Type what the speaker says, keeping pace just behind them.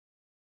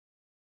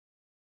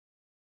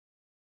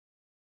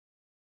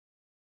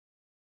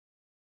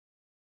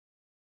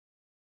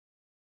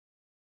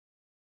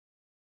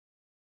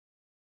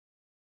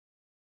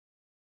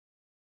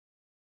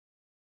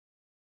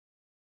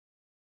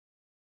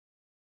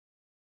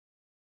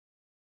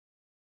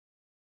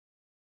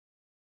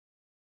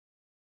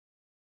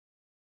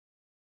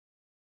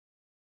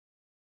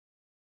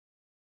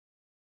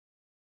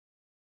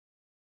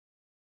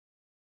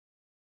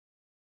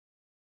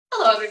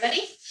Hello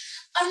everybody,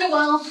 I'm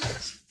Noelle.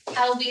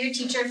 I'll be your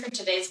teacher for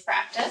today's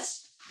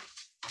practice.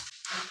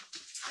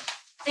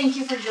 Thank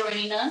you for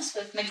joining us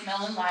with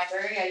Macmillan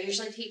Library. I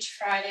usually teach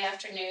Friday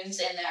afternoons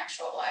in the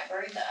actual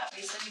library, but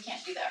obviously we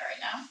can't do that right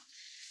now.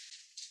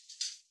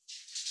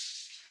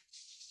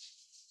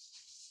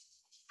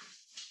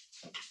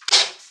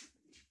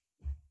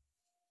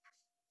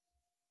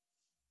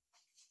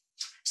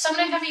 So I'm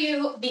going to have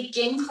you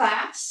begin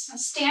class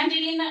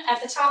standing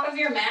at the top of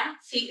your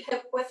mat, feet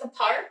hip width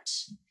apart.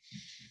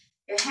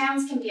 Your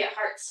hands can be at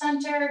heart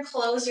center.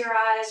 Close your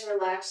eyes,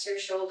 relax your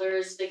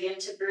shoulders, begin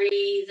to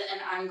breathe, and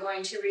I'm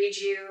going to read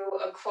you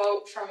a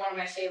quote from one of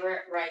my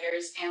favorite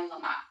writers, Anne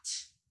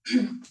Lamott.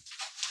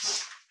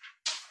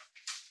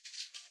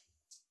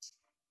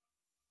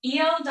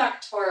 E.L.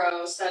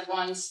 Doctorow said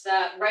once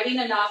that writing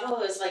a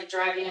novel is like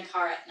driving a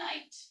car at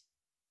night.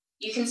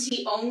 You can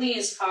see only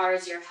as far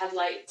as your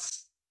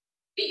headlights,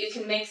 but you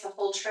can make the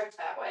whole trip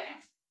that way.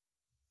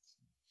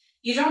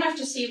 You don't have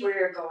to see where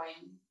you're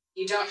going.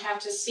 You don't have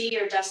to see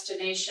your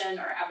destination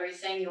or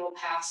everything you will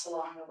pass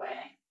along the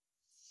way.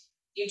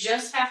 You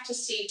just have to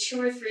see 2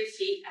 or 3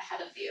 feet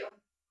ahead of you.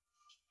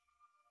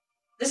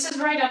 This is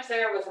right up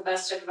there with the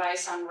best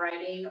advice on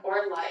writing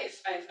or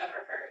life I've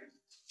ever heard.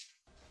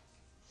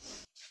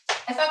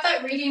 I thought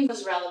that reading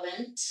was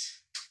relevant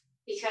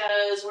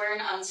because we're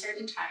in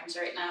uncertain times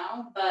right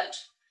now, but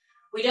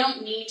we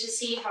don't need to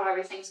see how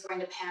everything's going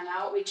to pan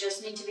out. We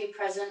just need to be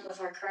present with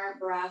our current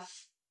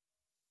breath.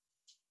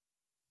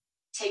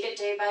 Take it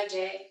day by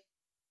day,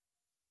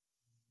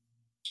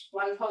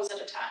 one pose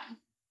at a time.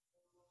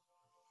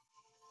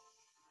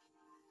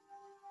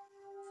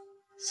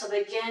 So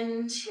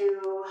begin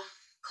to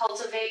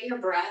cultivate your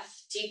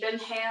breath. Deep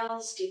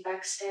inhales, deep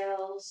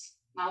exhales,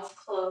 mouth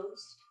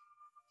closed.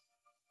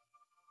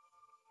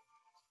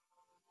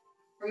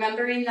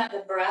 Remembering that the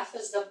breath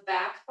is the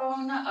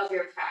backbone of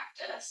your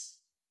practice.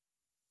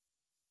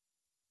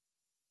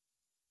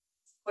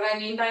 What I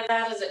mean by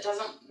that is it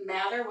doesn't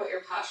matter what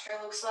your posture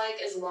looks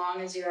like as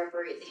long as you are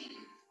breathing.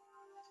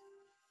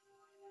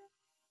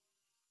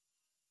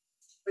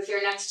 With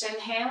your next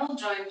inhale,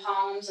 join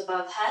palms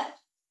above head.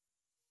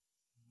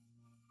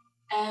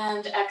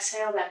 And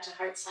exhale back to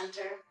heart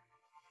center.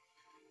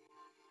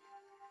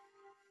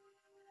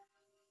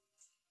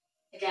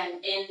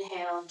 Again,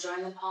 inhale,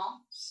 join the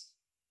palms.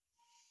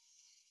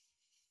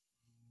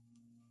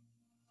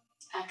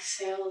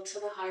 Exhale to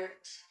the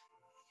heart.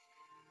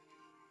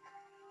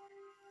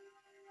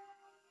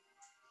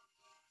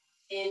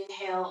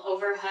 Inhale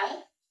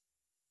overhead.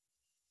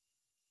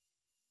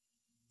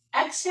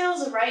 Exhale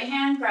as the right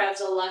hand grabs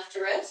the left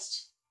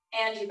wrist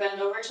and you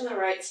bend over to the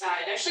right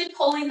side, actually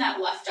pulling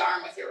that left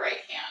arm with your right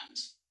hand.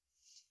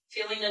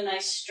 Feeling a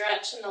nice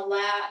stretch in the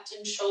lat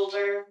and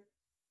shoulder.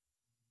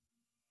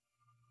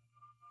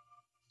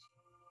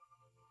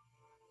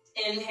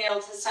 Inhale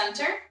to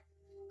center.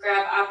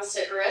 Grab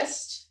opposite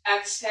wrist.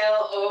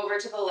 Exhale over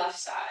to the left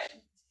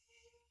side.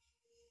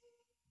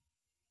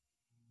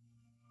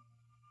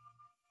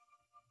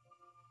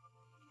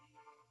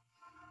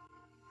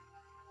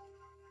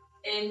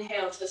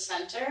 Inhale to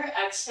center.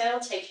 Exhale,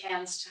 take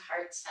hands to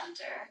heart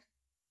center.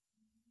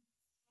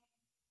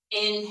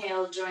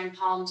 Inhale, join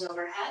palms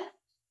overhead.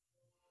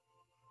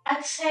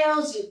 Exhale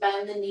as you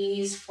bend the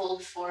knees,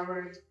 fold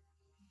forward.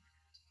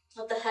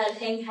 Let the head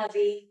hang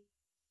heavy.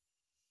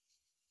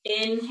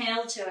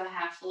 Inhale to a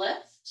half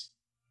lift.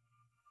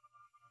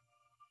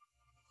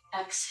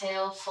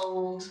 Exhale,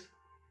 fold.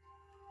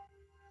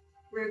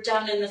 Root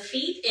down in the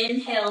feet.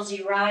 Inhale as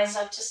you rise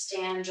up to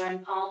stand. Join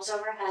palms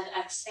overhead.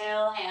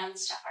 Exhale,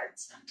 hands to heart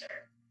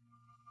center.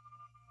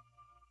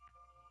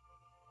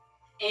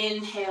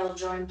 Inhale,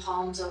 join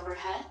palms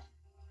overhead.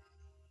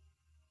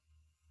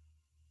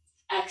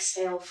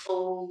 Exhale,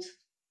 fold.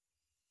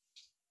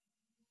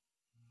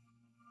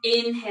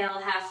 Inhale,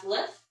 half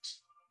lift.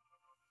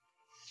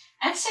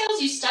 Exhale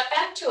as you step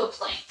back to a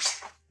plank.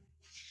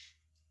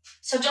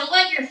 So don't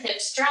let your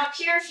hips drop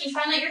here. If you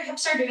find that your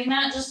hips are doing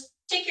that, just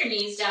take your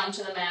knees down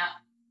to the mat.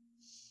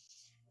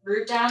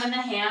 Root down in the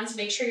hands.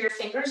 Make sure your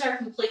fingers are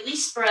completely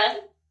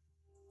spread.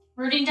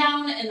 Rooting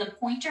down in the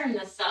pointer and the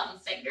thumb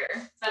finger.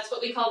 That's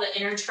what we call the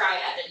inner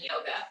triad in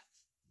yoga.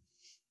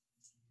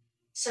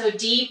 So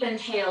deep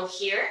inhale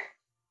here.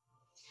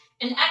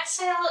 And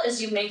exhale as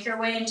you make your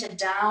way into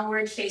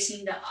downward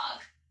facing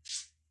dog.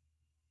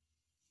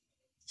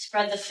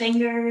 Spread the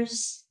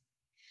fingers.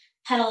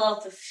 Pedal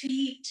out the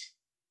feet.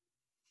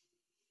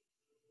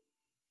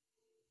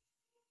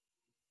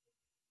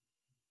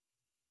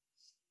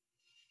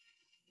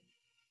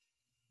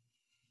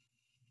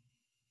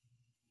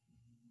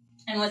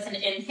 And with an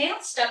inhale,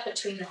 step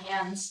between the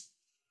hands.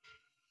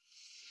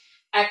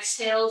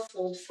 Exhale,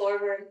 fold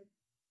forward.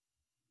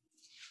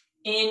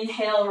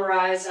 Inhale,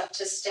 rise up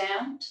to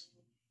stand.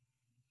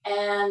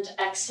 And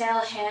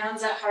exhale,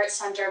 hands at heart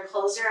center.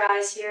 Close your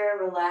eyes here,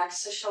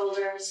 relax the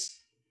shoulders.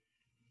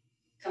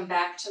 Come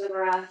back to the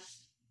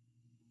breath.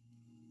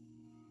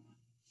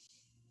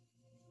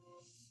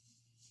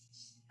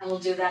 And we'll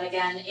do that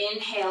again.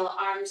 Inhale,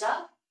 arms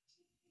up.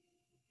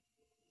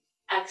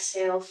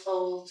 Exhale,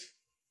 fold.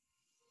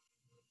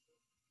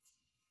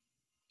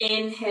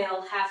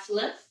 Inhale, half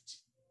lift.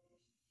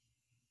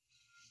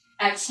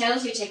 Exhale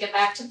as you take it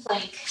back to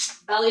plank.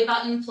 Belly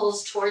button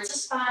pulls towards the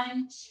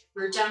spine.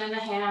 Root down in the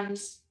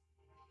hands.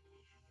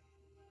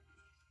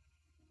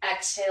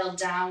 Exhale,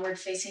 downward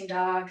facing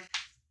dog.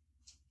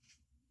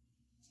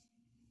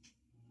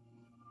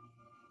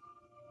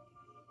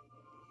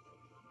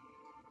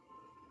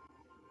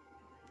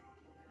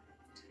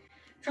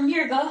 From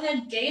here, go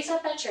ahead, gaze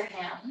up at your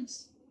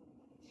hands.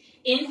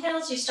 Inhale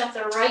as you step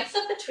the right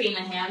foot between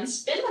the hands,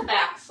 spin the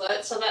back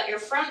foot so that your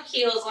front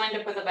heel is lined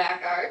up with the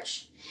back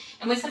arch.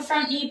 And with the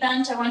front knee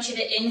bent, I want you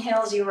to inhale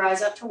as you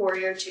rise up to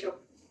Warrior Two.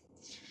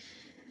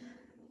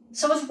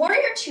 So with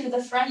Warrior Two,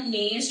 the front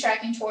knee is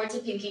tracking towards the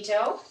pinky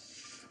toe.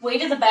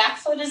 Weight of the back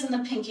foot is in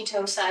the pinky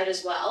toe side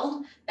as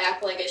well.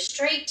 Back leg is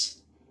straight.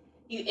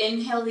 You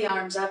inhale the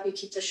arms up, you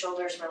keep the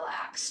shoulders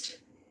relaxed.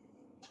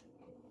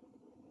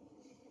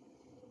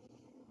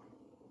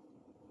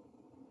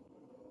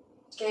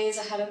 Gaze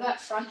ahead of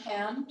that front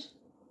hand.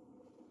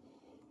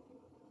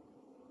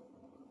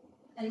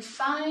 And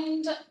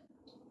find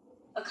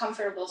a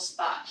comfortable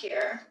spot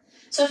here.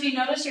 So if you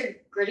notice you're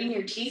gritting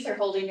your teeth or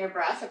holding your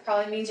breath, it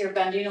probably means you're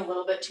bending a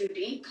little bit too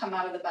deep. Come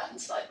out of the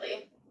bend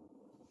slightly.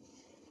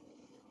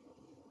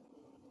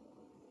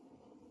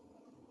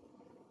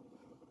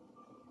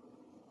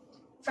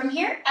 From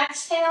here,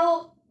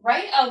 exhale,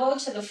 right elbow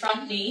to the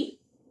front knee.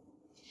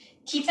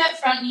 Keep that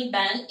front knee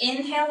bent.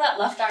 Inhale that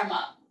left arm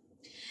up.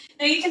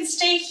 Now you can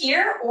stay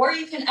here, or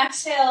you can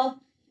exhale,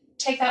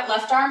 take that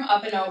left arm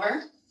up and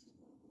over.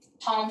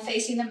 Palm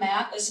facing the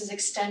mat. This is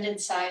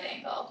extended side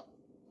angle.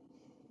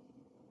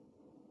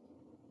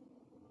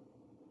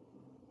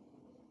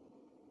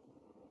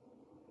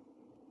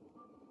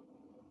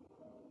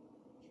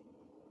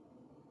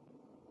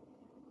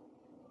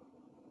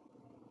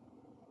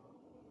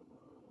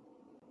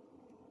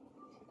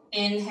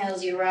 Inhale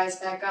as you rise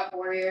back up,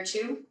 Warrior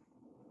Two.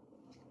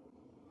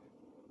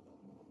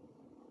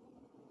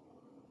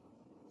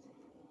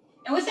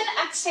 And with an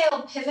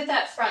exhale, pivot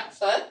that front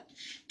foot.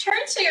 Turn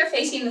so you're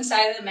facing the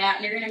side of the mat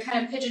and you're going to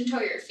kind of pigeon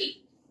toe your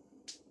feet.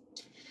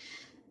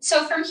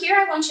 So from here,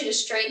 I want you to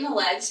straighten the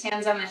legs,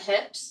 hands on the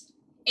hips.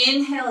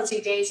 Inhale as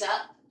you gaze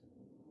up.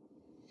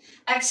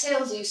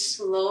 Exhale as you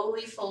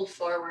slowly fold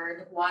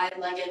forward,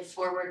 wide-legged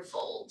forward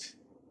fold.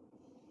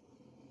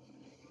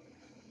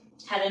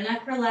 Head and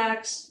neck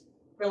relax.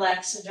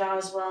 Relax the jaw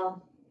as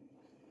well.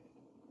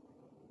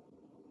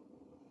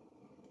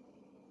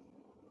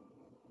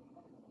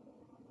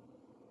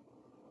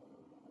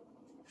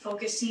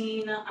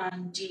 Focusing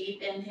on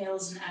deep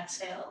inhales and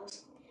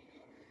exhales.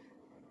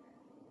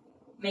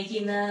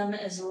 Making them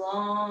as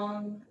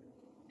long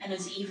and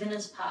as even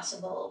as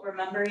possible.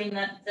 Remembering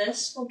that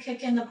this will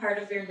kick in the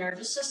part of your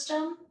nervous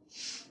system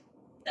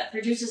that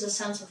produces a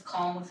sense of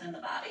calm within the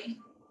body.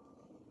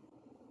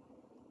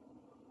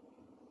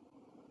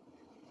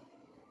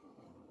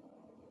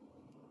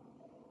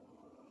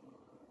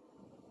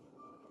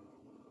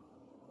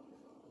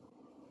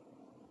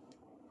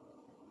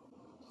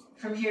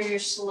 From here, you're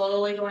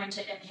slowly going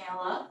to inhale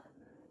up.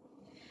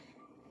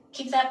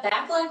 Keep that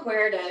back leg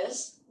where it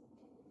is.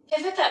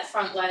 Pivot that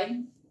front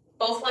leg.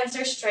 Both legs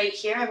are straight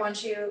here. I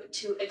want you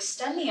to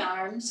extend the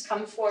arms,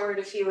 come forward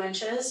a few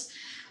inches.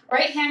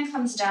 Right hand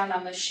comes down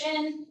on the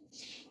shin.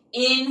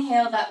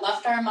 Inhale that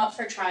left arm up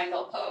for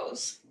triangle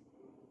pose.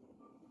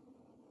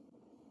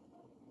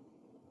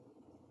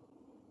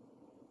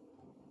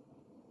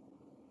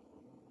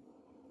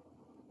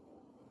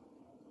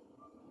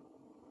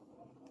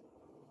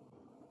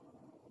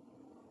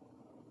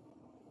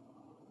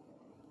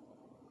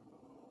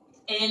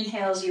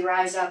 Inhale as you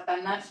rise up,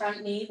 bend that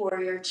front knee,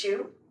 Warrior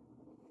Two.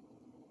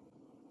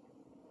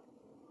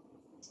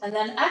 And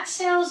then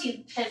exhale as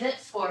you pivot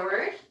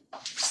forward,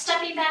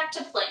 stepping back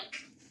to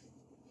plank.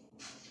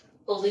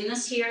 Holding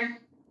this here.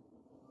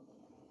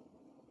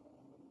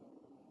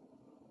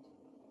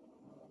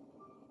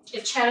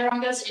 If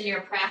chaturanga's in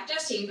your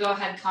practice, you can go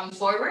ahead, come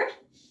forward,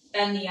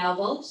 bend the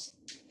elbows.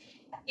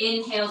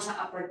 Inhale to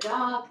upward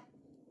dog.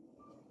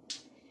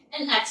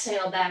 And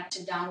exhale back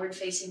to downward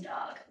facing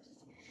dog.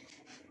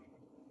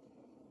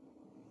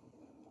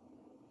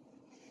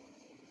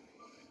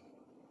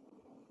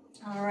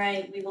 All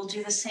right, we will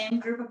do the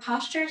same group of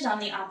postures on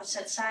the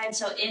opposite side.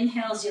 So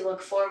inhale as you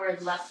look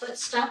forward, left foot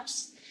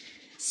steps.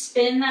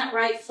 Spin that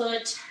right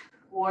foot,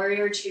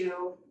 Warrior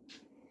Two.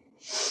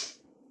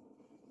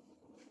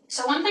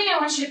 So one thing I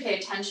want you to pay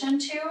attention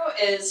to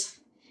is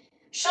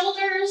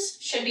shoulders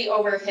should be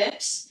over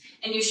hips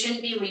and you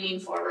shouldn't be leaning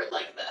forward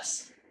like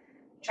this.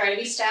 Try to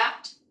be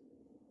stacked.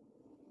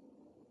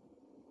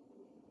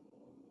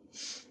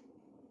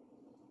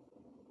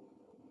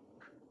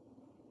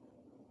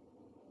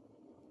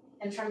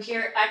 And from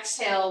here,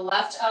 exhale,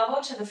 left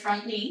elbow to the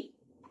front knee.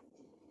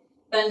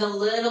 Bend a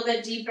little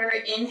bit deeper.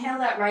 Inhale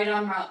that right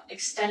arm up.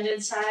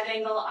 Extended side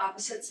angle,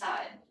 opposite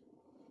side.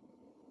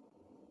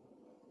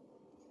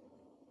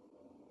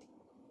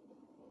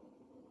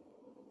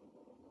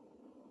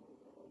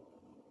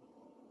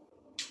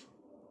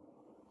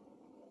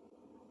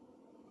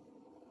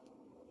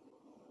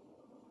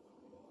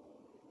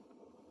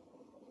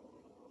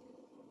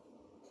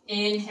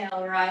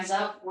 Inhale, rise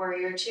up,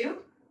 warrior two.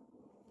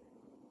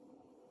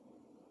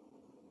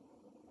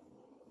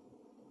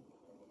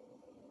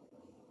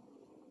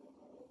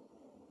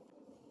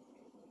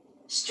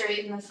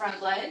 Straighten the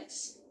front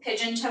legs,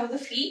 pigeon toe the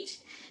feet,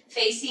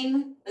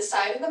 facing the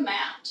side of the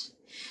mat.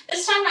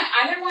 This time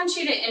I either want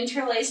you to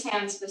interlace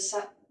hands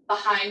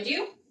behind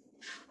you,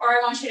 or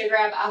I want you to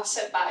grab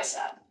opposite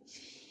bicep.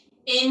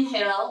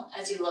 Inhale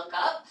as you look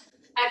up.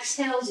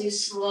 Exhale as you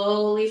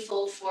slowly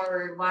fold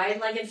forward,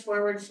 wide-legged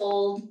forward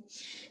fold,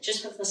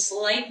 just with a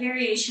slight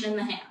variation in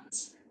the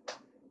hands.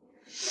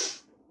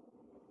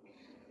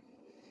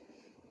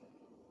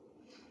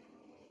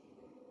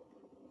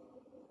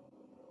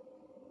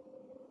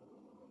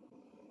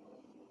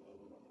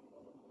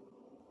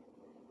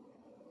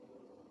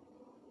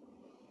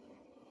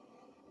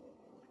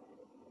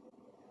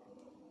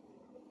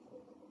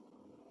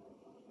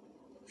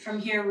 From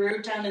here,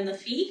 root down in the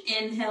feet.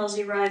 Inhale as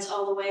you rise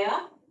all the way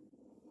up.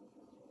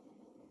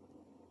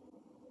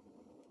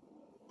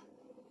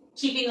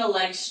 Keeping the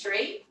legs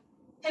straight.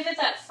 Pivot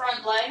that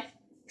front leg,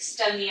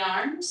 extend the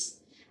arms.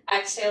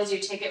 Exhale as you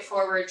take it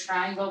forward,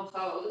 triangle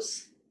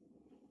pose.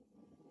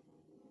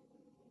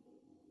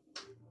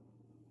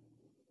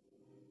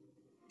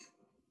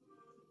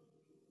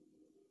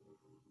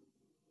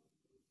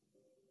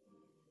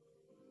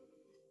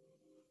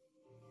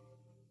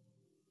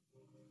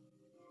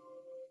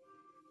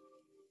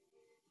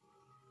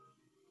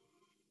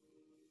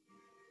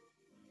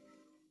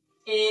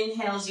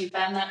 Inhale as you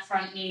bend that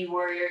front knee,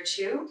 warrior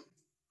two.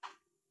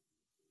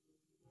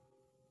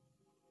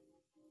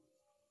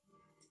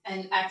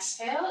 And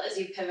exhale as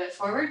you pivot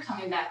forward,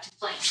 coming back to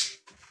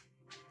plank.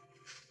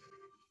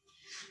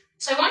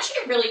 So I want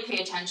you to really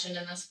pay attention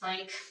in this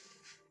plank.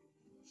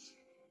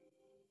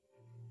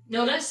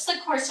 Notice the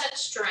core set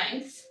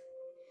strength,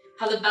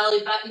 how the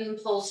belly button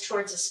pulls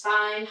towards the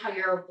spine, how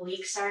your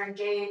obliques are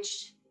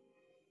engaged.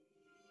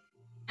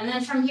 And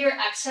then from here,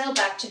 exhale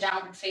back to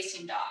downward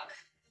facing dog.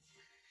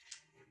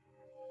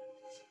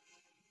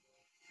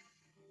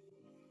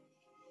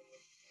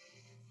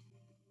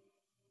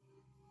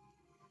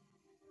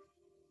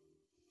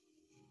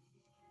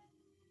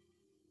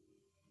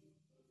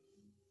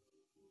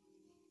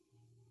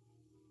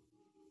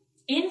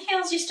 Inhale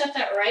as you step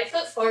that right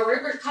foot forward.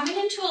 We're coming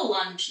into a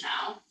lunge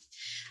now.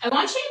 I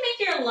want you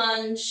to make your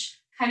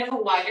lunge kind of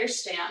a wider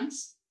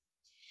stance.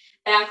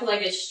 Back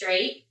leg is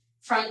straight,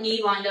 front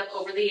knee lined up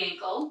over the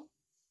ankle.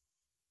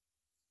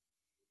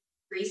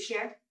 Breathe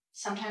here.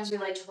 Sometimes we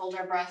like to hold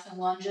our breath in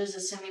lunges,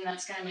 assuming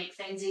that's going to make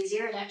things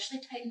easier. It actually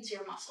tightens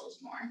your muscles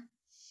more.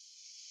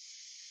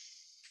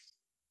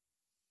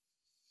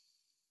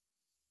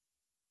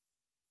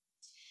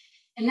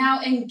 And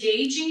now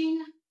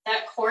engaging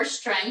that core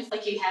strength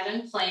like you had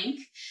in plank,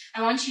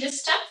 I want you to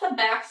step the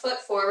back foot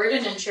forward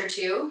an inch or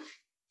two.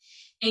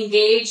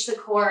 Engage the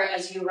core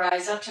as you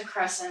rise up to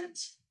crescent.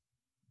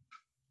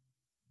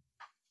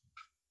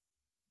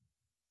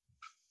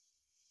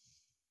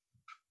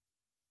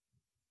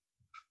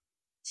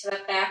 So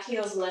that back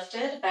heel is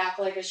lifted, back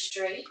leg is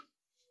straight,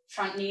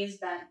 front knee is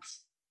bent.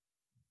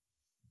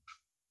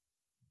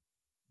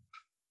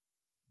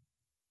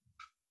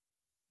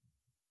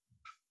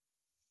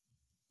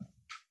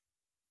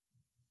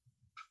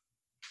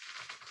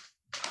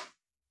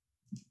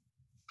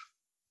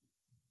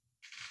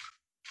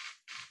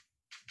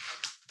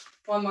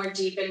 One more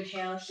deep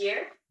inhale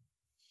here.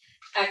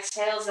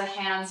 Exhale as the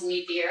hands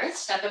meet the earth.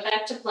 Step it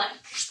back to plank.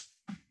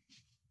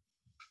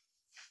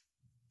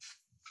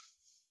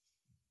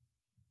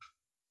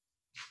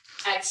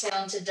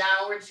 Exhale into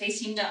downward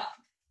facing dog.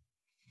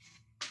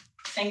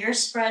 Fingers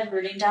spread,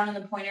 rooting down in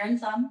the pointer and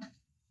thumb.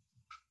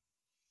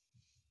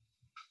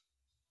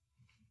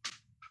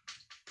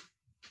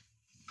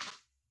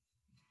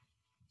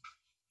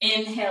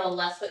 Inhale,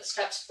 left foot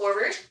steps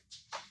forward.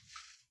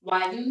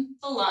 Widen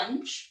the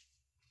lunge.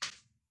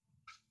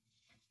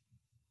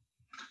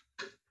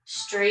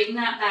 Straighten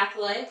that back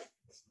leg.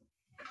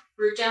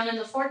 Root down in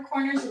the four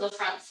corners of the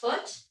front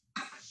foot.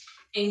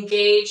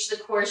 Engage the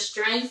core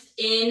strength.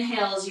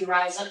 Inhale as you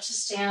rise up to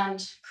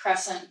stand,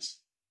 crescent.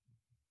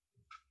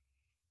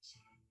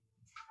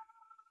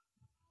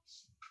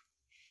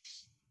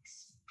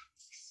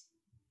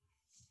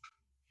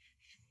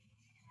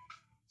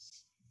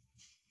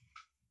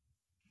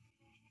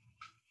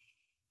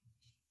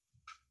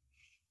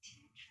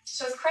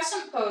 So with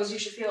crescent pose, you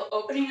should feel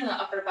opening in the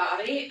upper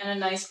body and a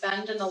nice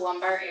bend in the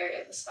lumbar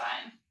area of the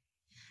spine.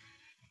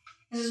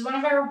 This is one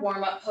of our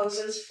warm-up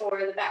poses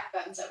for the back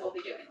bends that we'll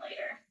be doing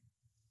later.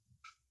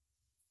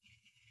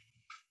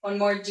 One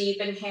more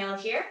deep inhale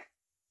here.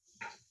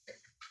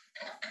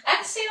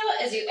 Exhale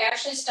as you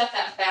actually step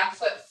that back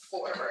foot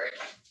forward.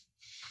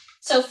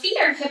 So feet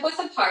are hip-width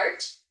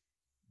apart.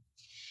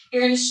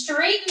 You're going to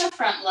straighten the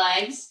front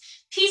legs.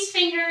 Peace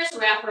fingers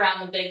wrap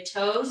around the big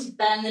toes.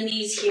 Bend the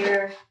knees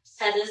here.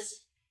 Head is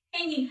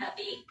hanging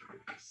heavy.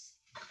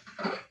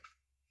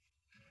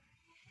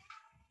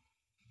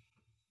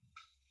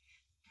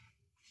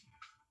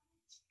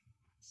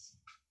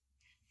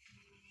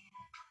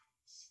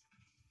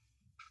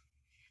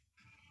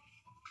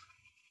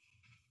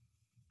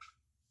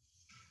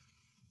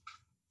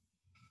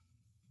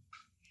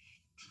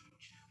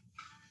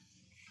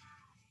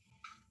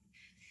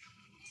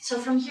 So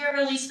from here,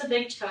 release the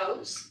big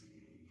toes.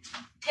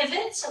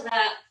 Pivot so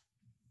that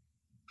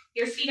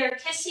your feet are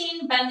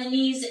kissing. Bend the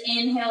knees.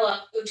 Inhale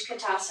up,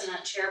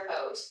 Utkatasana, chair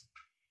pose.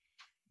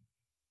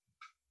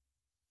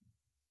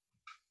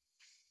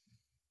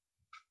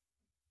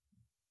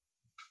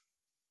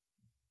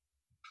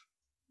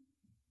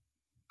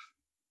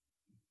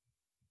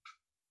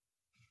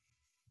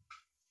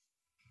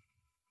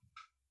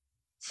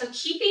 So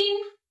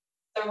keeping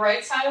the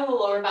right side of the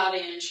lower body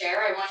in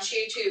chair, I want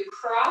you to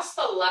cross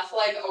the left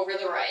leg over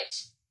the right.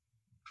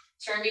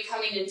 So we're going to be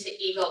coming into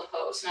eagle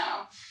pose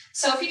now.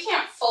 So if you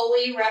can't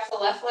fully wrap the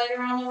left leg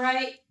around the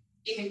right,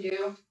 you can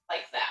do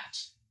like that,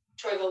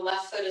 to where the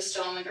left foot is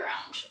still on the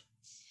ground.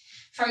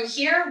 From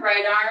here,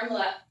 right arm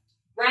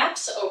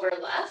wraps over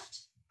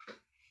left,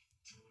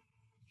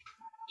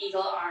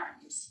 eagle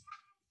arms.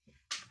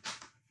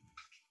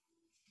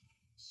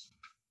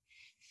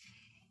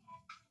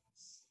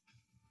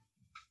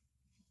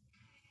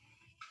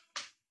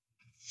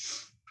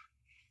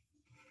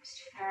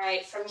 All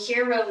right, from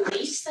here,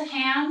 release the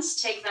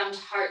hands, take them to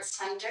heart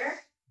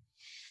center.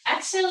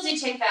 Exhale as you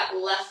take that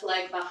left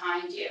leg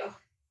behind you.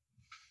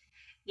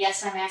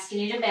 Yes, I'm asking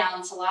you to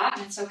balance a lot,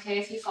 and it's okay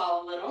if you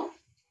fall a little.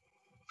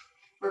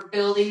 We're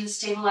building the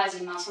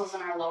stabilizing muscles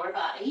in our lower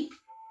body.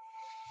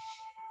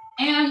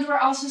 And we're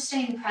also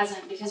staying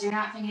present because you're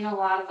not thinking a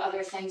lot of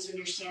other things when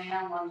you're standing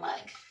on one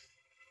leg.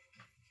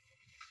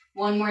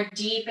 One more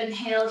deep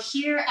inhale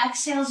here.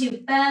 Exhale as you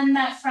bend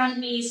that front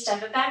knee,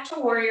 step it back to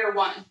warrior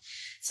one.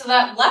 So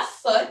that left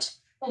foot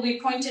will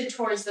be pointed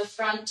towards the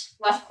front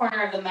left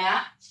corner of the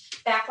mat.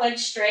 Back leg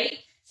straight,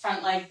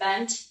 front leg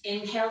bent.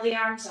 Inhale the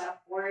arms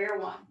up, warrior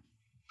one.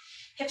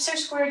 Hips are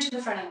squared to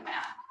the front of the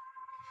mat.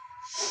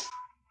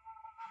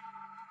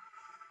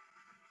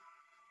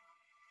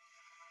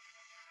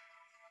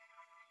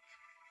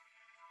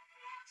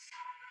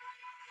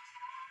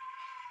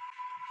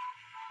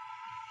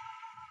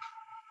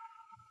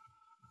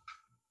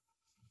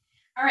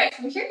 All right,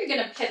 from here you're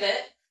gonna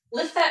pivot.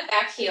 Lift that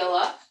back heel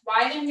up,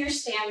 widen your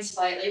stance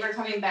slightly. We're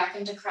coming back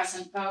into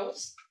crescent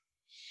pose.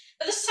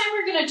 But this time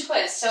we're gonna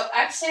twist. So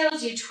exhale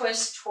as you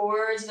twist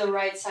towards the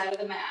right side of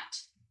the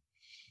mat.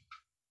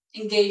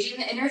 Engaging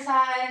the inner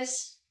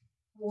thighs,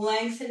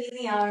 lengthening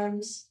the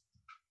arms,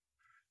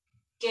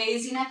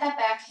 gazing at that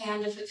back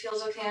hand if it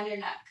feels okay on your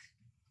neck.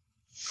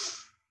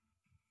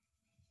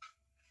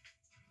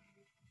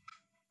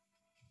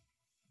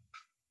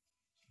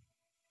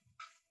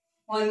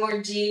 One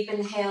more deep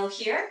inhale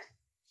here.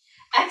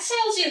 Exhale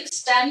as you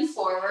extend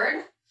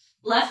forward.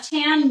 Left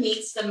hand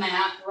meets the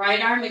mat.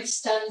 Right arm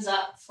extends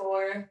up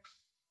for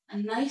a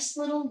nice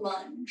little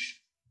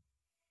lunge.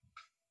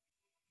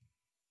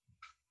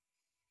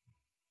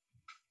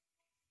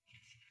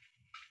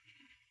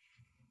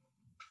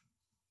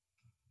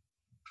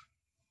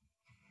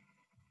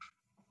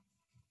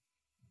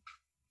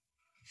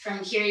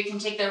 From here, you can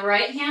take the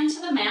right hand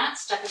to the mat,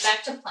 step it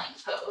back to plank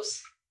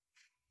pose.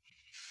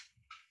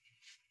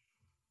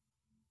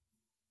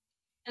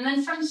 And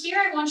then from here,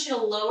 I want you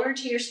to lower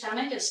to your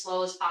stomach as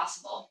slow as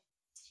possible.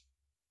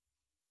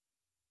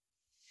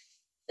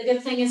 The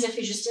good thing is if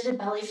you just did a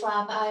belly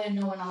flap,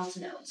 no one else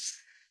knows.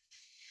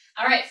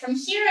 All right, from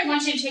here, I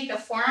want you to take the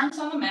forearms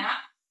on the mat,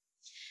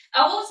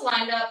 elbows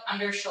lined up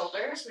under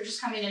shoulders. We're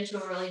just coming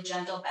into a really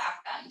gentle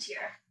back bend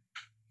here.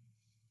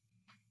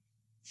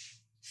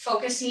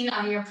 Focusing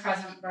on your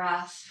present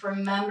breath,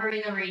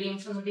 remembering the reading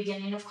from the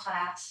beginning of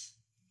class.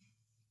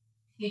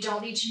 You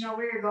don't need to know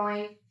where you're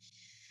going.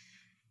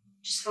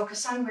 Just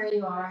focus on where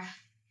you are.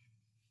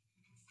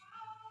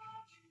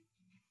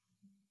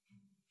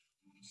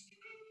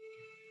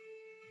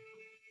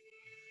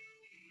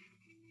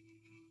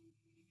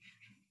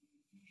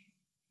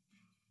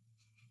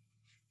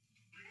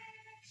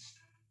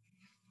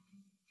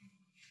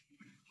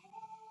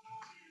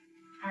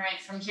 All right,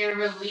 from here,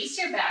 release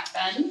your back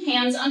bend.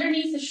 Hands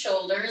underneath the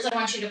shoulders. I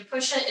want you to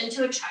push it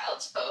into a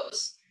child's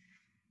pose.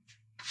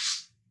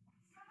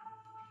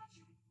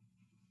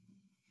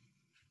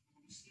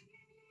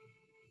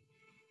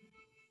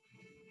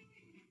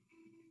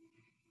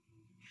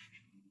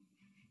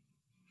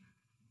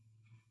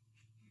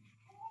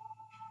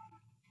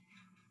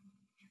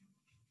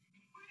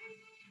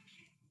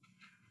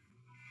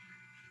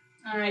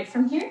 All right,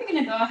 from here, you're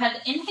gonna go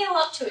ahead and inhale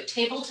up to a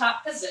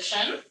tabletop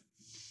position.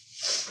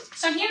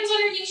 So hands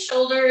underneath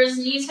shoulders,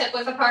 knees hip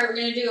width apart. We're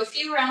gonna do a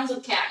few rounds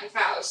of cat and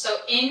cow. So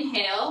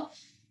inhale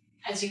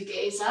as you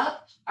gaze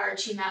up,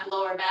 arching that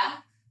lower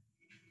back.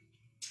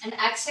 And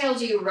exhale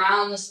as you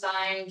round the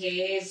spine,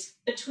 gaze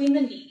between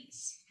the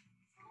knees.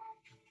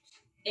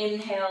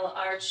 Inhale,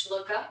 arch,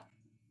 look up.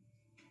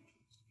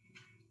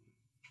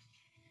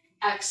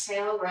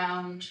 Exhale,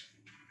 round.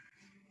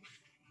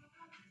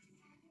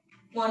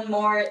 One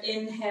more,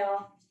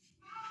 inhale.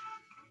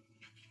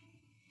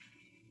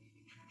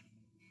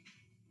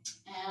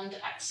 And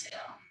exhale.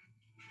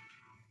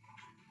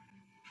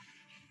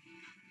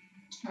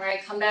 All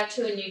right, come back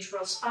to a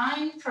neutral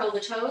spine, curl the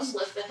toes,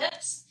 lift the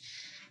hips,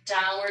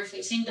 downward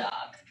facing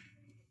dog.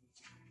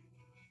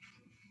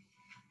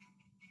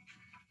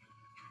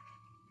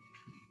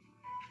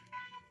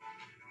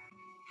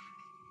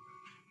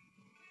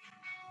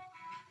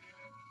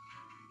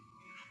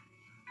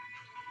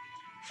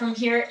 From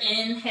here,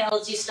 inhale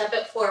as you step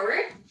it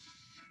forward.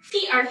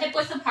 Feet are hip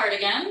width apart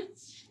again.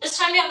 This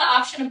time you have the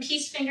option of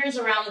peace fingers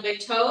around the big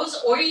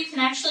toes, or you can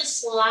actually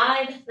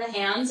slide the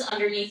hands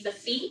underneath the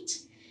feet.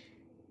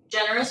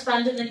 Generous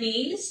bend in the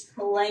knees,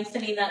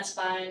 lengthening that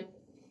spine.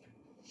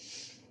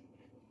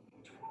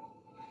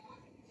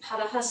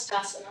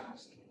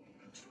 Padahastasana.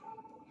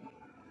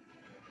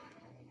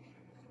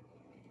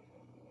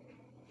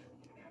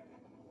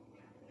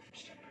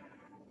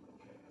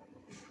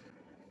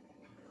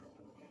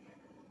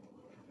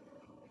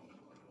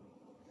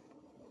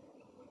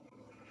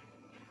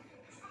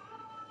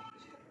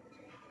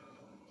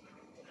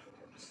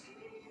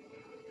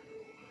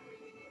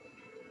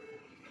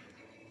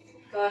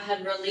 Go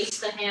ahead, release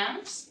the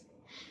hands.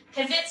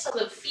 Pivot so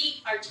the feet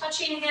are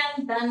touching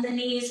again. Bend the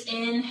knees.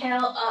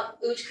 Inhale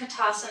up,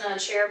 Utkatasana,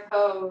 chair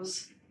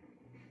pose.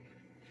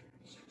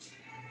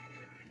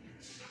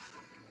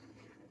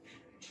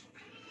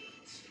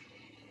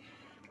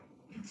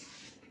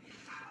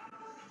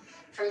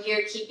 From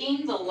here,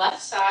 keeping the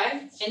left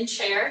side in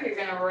chair, you're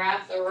going to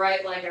wrap the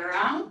right leg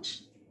around.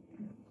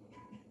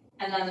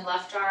 And then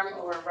left arm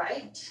over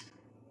right.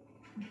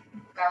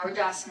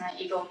 Garudasana,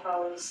 eagle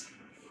pose.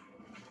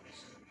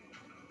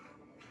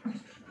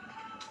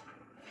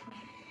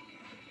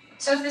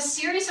 So with this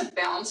series of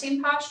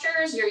balancing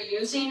postures, you're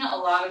using a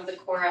lot of the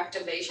core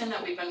activation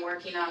that we've been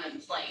working on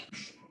in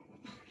plank.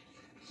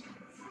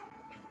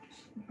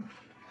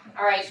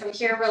 All right, from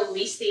here,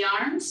 release the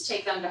arms,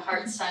 take them to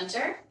heart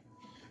center.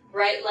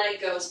 Right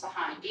leg goes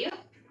behind you.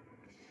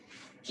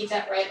 Keep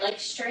that right leg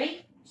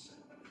straight.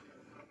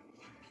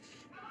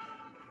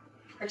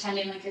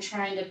 Pretending like you're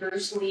trying to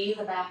Bruce Lee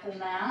the back of the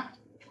mat.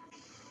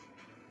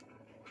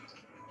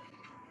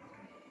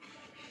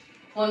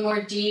 One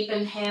more deep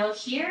inhale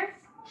here.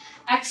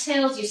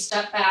 Exhale as you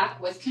step back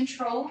with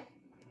control.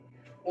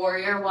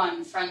 Warrior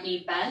one, front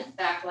knee bent,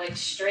 back leg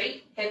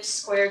straight, hips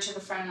square to the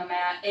front of the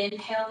mat.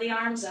 Inhale the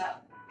arms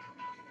up.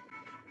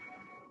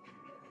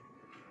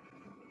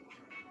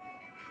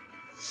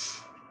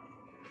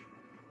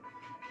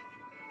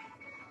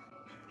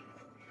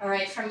 All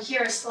right, from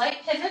here, a slight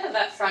pivot of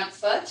that front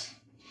foot.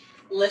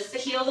 Lift the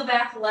heel of the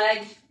back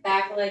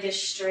leg as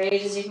straight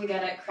as you can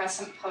get it,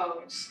 crescent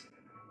pose.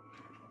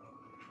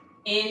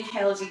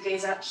 Inhale as you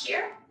gaze up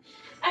here.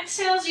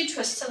 Exhale as you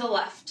twist to the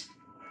left.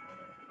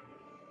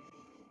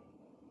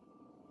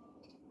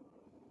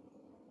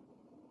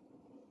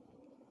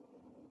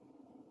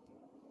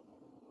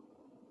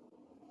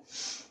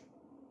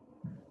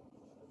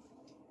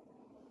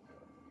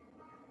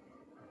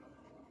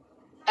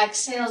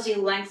 Exhale as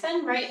you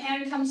lengthen, right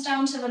hand comes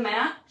down to the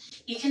mat.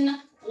 You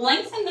can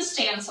lengthen the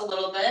stance a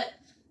little bit.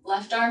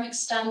 Left arm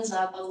extends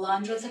up, a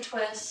lunge with a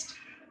twist.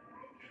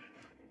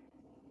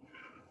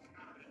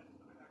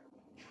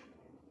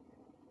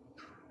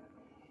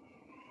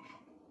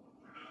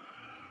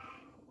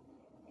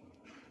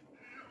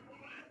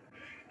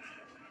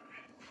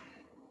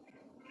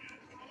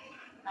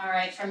 All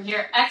right, from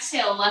here,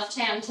 exhale, left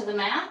hand to the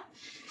mat.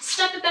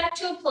 Step it back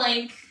to a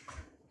plank.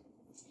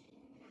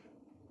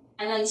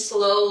 And then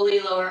slowly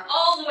lower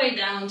all the way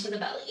down to the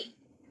belly.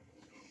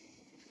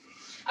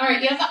 All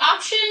right, you have the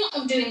option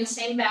of doing the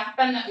same back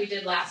bend that we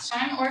did last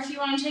time, or if you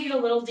want to take it a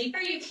little deeper,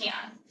 you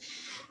can.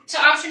 So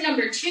option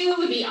number 2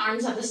 would be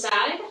arms at the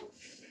side.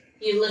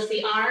 You lift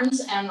the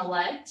arms and the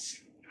legs.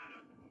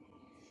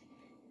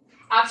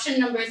 Option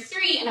number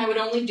 3, and I would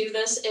only do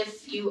this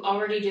if you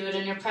already do it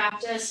in your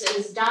practice,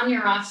 is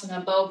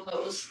Dhanurasana, bow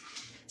pose.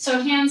 So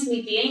hands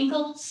meet the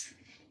ankles.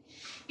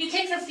 You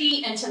kick the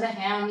feet into the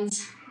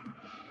hands.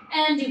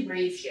 And you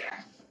breathe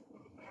here.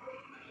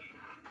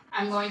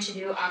 I'm going to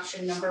do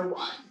option number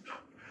 1.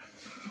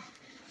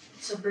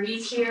 So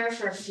breathe here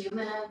for a few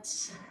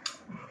minutes.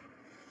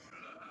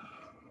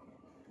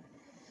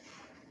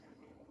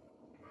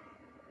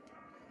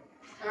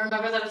 And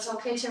remember that it's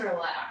okay to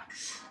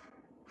relax.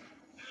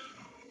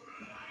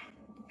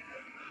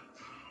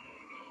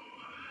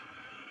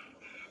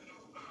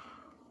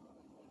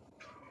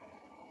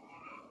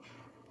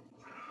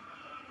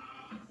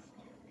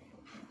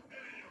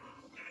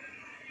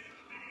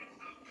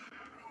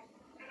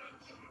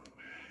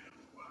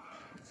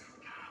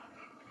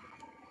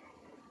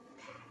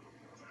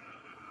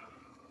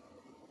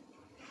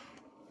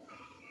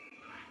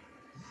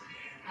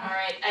 All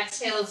right,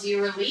 exhale as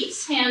you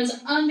release,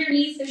 hands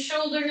underneath the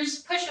shoulders,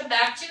 push it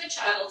back to a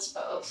child's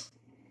pose.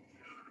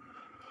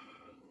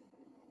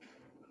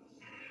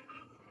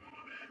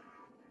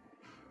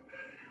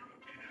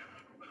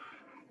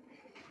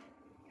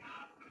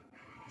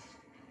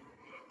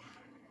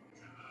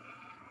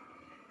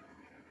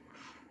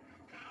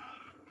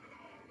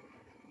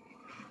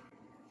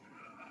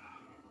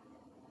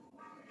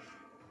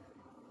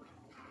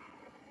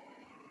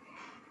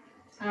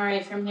 All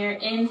right, from here,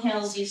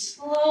 inhales, you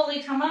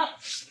slowly come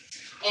up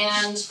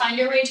and find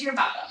your way to your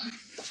bottom.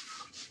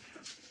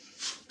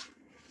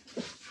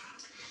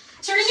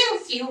 So we're going to do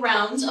a few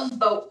rounds of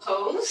boat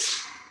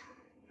pose.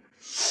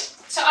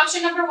 So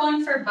option number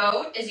 1 for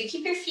boat is you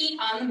keep your feet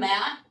on the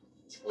mat,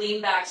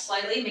 lean back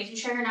slightly, making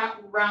sure you're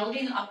not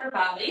rounding the upper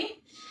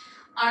body.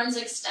 arms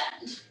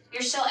extend.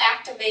 You're still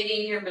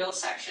activating your middle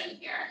section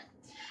here.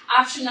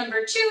 Option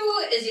number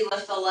 2 is you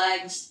lift the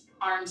legs,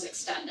 arms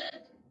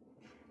extended.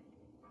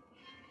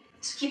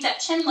 So keep that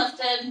chin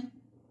lifted.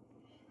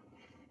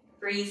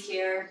 Breathe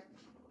here.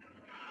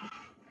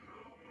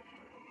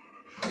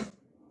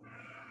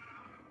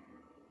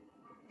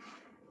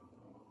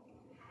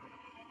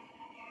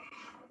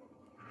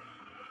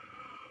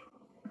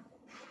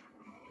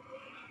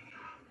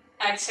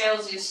 Exhale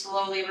as you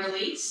slowly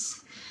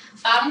release.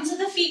 Bottoms of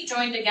the feet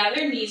join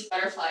together, knees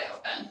butterfly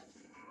open.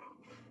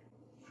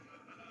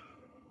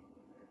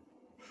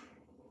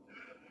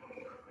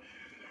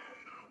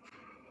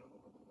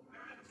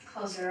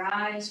 Close your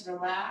eyes,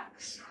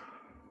 relax.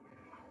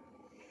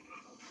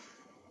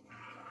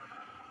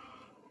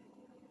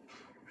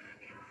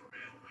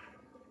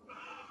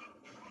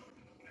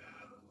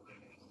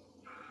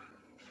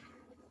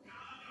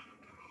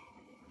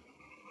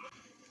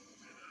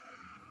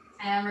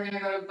 And we're going to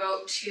go to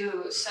boat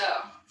 2. So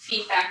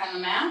feet back on the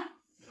mat.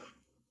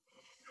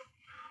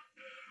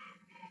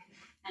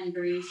 And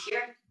breathe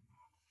here.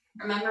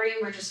 Remembering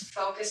we're just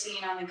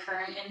focusing on the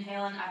current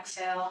inhale and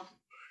exhale.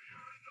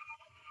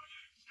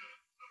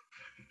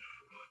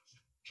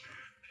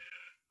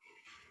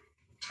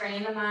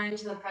 Turning the mind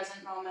to the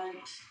present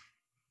moment.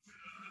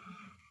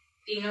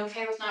 Being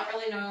okay with not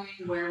really knowing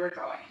where we're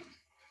going.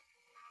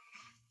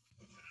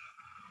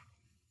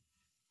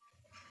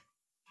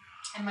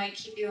 I might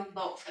keep you in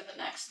boat for the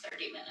next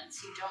 30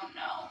 minutes. You don't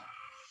know.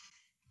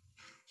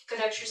 Good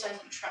exercise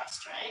and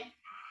trust, right?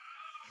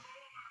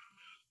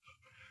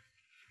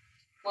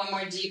 One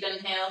more deep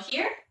inhale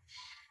here.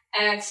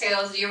 Exhale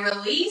as you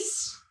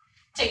release.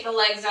 Take the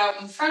legs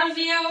out in front of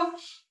you.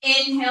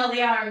 Inhale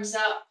the arms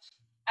up.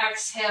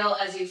 Exhale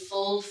as you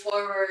fold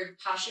forward,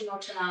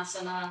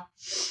 Paschimottanasana.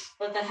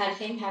 Let the head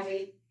hang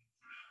heavy.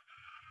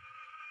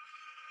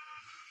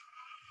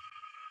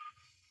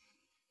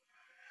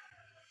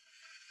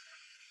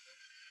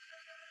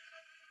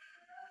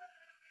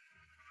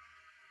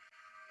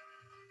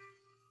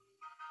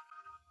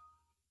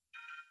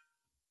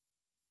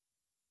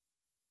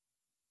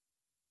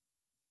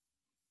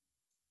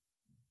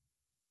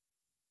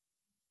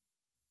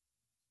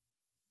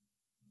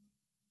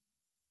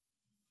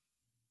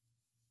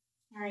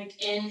 All right,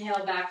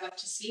 inhale back up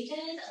to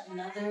seated.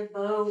 Another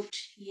boat.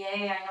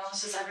 Yay, I know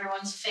this is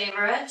everyone's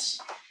favorite.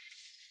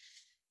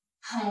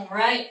 All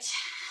right,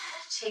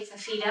 take the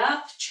feet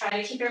up.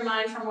 Try to keep your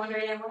mind from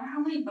wondering, I wonder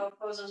how many boat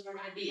poses we're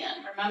going to be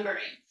in.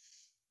 Remembering,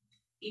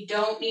 you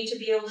don't need to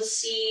be able to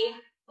see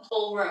the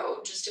whole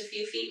road, just a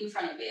few feet in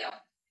front of you.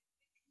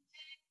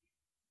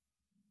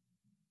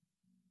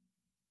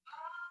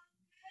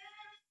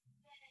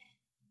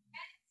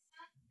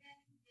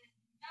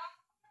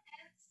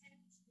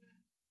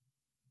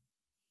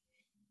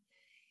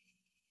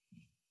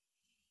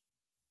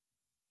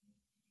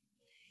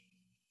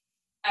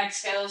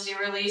 Exhale as you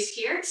release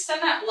here.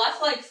 Extend that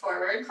left leg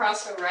forward.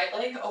 Cross the right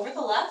leg over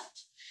the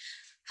left.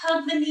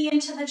 Hug the knee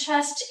into the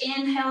chest.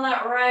 Inhale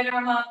that right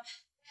arm up.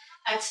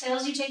 Exhale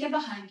as you take it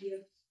behind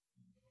you.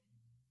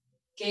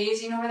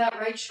 Gazing over that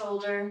right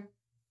shoulder.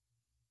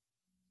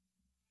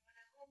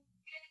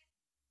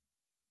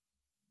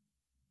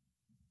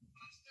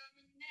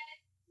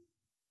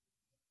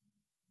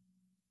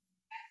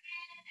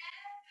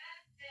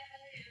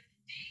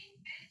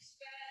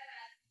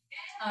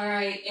 All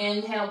right,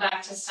 inhale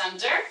back to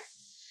center.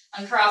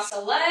 Uncross the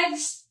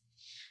legs.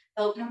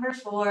 Boat number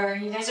 4.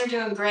 You guys are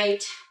doing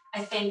great. I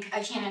think.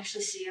 I can't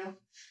actually see you.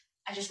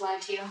 I just lied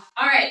to you.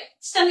 All right,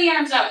 extend the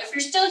arms out. If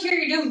you're still here,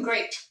 you're doing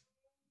great.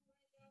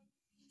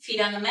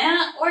 Feet on the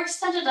mat or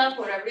extended up,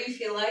 whatever you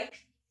feel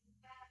like.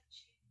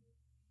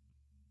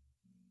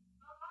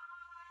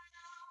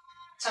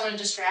 So I'm going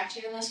to distract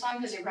you in this one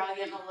because you're probably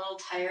getting a little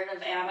tired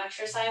of ab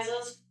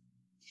exercises.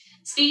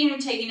 Speaking of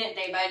taking it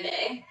day by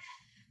day,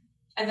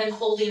 I've been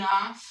holding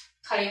off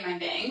cutting my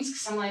bangs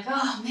because I'm like,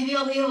 oh, maybe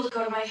I'll be able to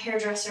go to my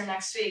hairdresser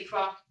next week.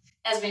 Well,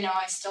 as we know,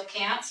 I still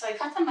can't. So I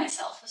cut them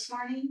myself this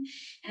morning,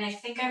 and I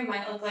think I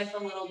might look like the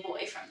little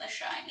boy from The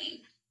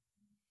Shining.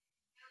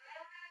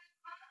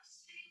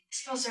 I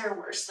suppose there are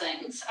worse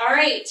things. All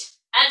right,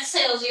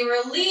 exhale as you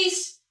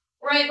release.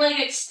 Right leg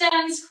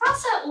extends.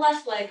 Cross that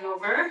left leg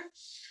over.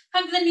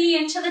 Hug the knee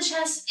into the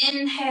chest.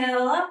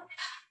 Inhale up.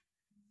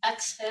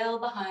 Exhale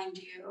behind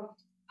you.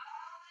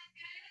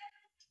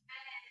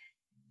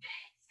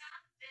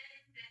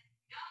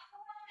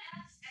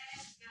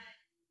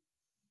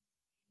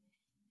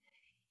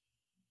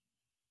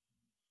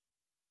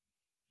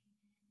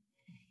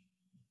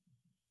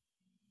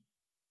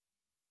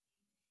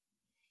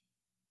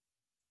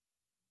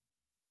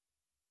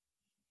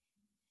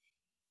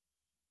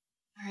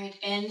 All right,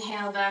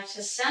 inhale back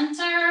to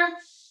center.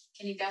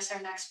 Can you guess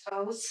our next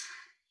pose?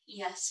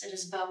 Yes, it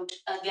is boat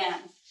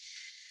again.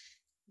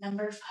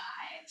 Number 5.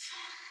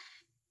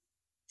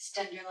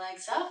 Extend your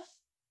legs up.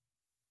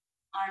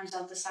 Arms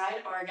out the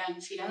side, or again,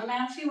 feet on the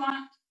mat if you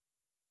want.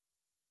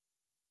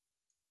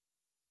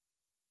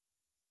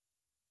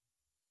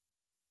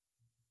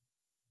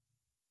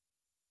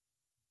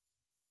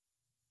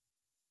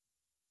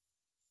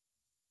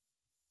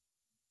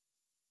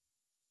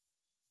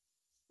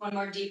 One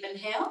more deep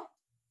inhale.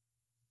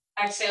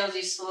 Exhale as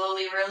you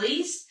slowly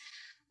release.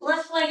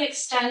 Left leg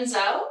extends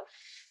out.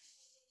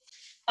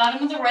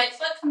 Bottom of the right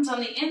foot comes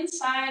on the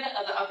inside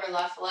of the upper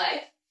left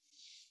leg.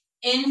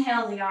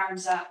 Inhale the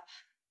arms up.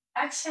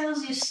 Exhale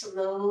as you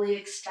slowly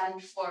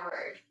extend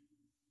forward.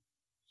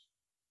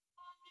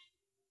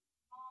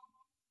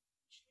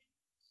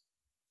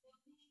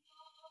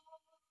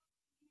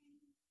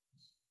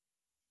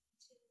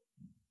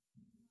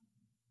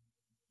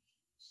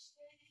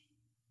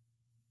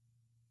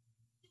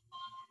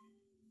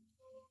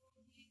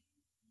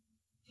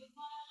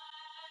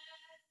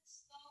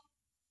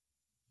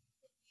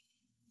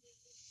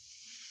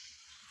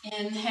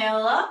 Inhale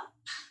up.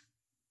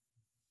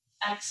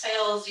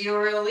 Exhale as you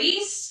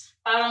release.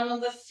 Bottom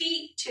of the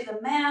feet to the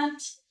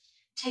mat.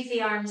 Take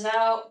the arms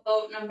out.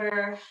 Boat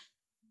number,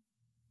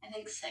 I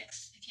think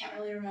 6. I can't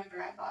really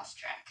remember. I've lost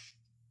track.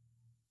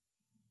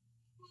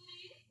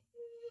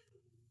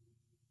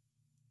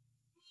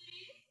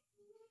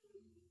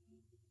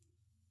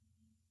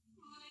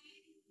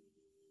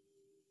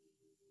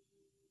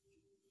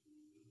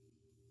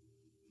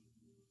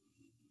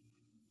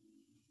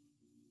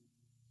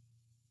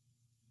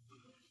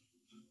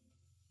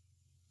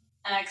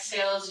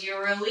 Exhale as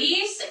you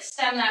release.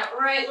 Extend that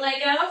right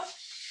leg out.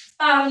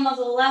 Bottom of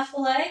the left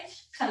leg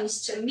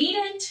comes to meet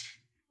it.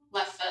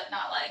 Left foot,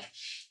 not leg.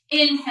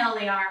 Inhale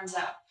the arms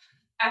up.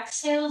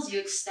 Exhale as you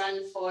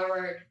extend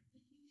forward.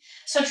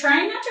 So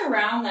try not to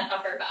round that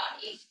upper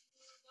body.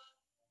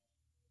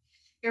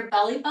 Your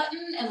belly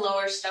button and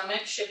lower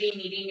stomach should be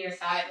meeting your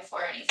thigh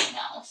before anything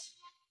else.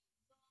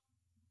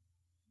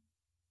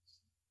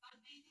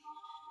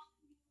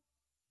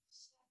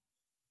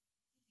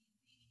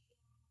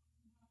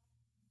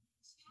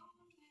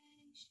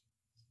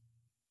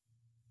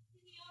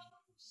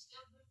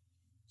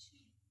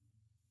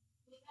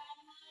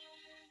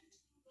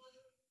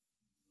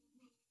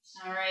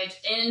 All right,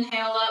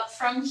 inhale up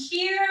from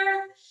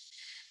here.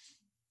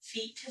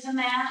 Feet to the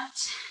mat.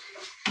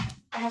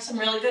 I have some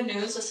really good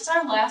news. This is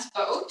our last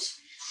boat.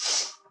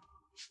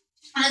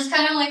 And it's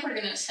kind of like we're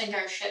going to sink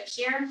our ship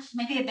here.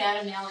 Maybe a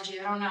bad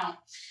analogy, I don't know.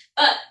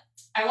 But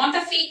I want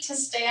the feet to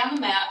stay on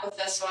the mat with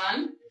this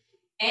one.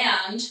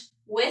 And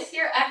with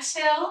your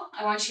exhale,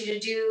 I want you to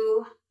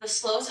do the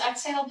slowest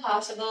exhale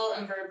possible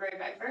and vertebrae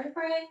by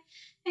vertebrae.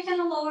 You're going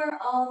to lower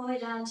all the way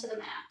down to the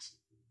mat.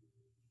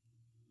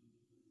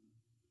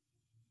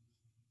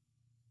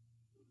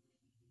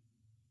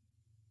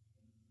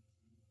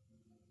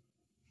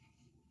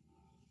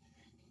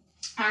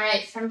 All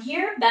right, from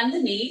here, bend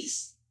the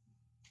knees.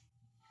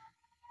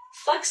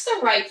 Flex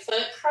the right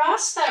foot,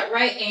 cross that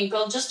right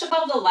ankle just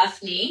above the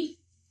left knee.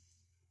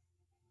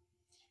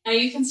 Now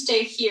you can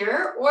stay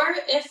here, or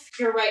if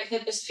your right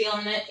hip is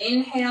feeling it,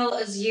 inhale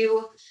as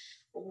you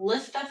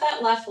lift up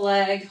that left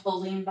leg,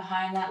 holding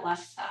behind that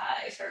left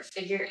thigh for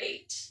figure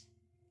 8.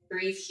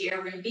 Breathe here.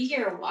 We're going to be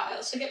here a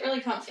while, so get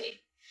really comfy.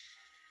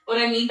 What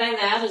I mean by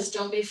that is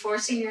don't be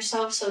forcing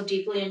yourself so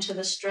deeply into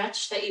the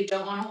stretch that you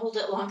don't want to hold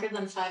it longer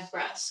than 5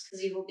 breaths,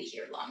 because you will be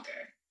here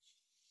longer.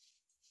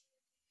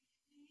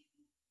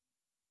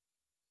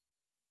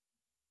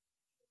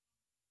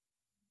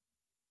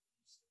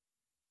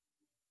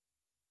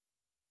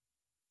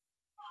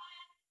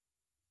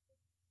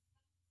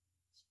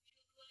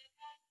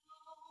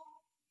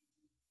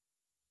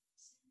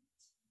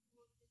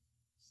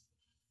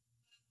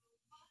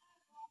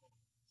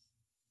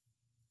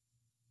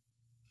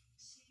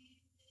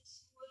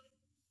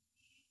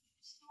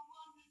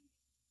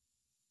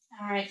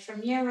 All right,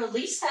 from here,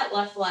 release that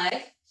left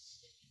leg.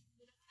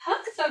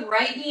 Hug the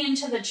right knee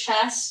into the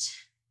chest.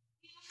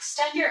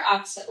 Extend your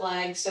opposite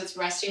leg so it's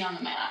resting on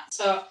the mat.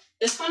 So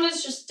this one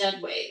is just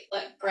dead weight.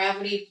 Let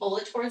gravity pull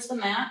it towards the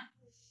mat.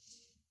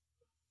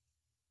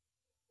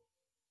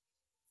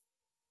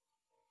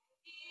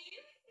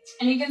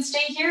 And you can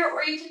stay here,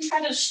 or you can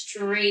try to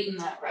straighten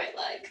that right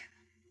leg.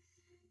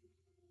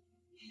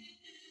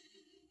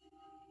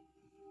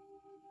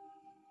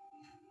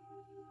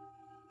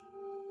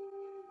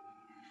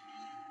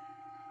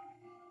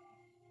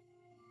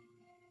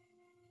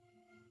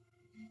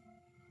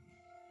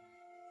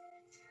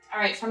 All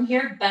right, from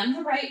here, bend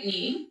the right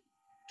knee.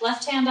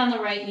 Left hand on the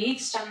right knee,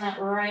 extend that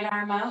right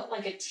arm out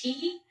like a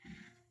T.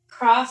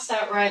 Cross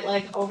that right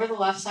leg over the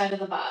left side of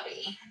the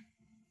body.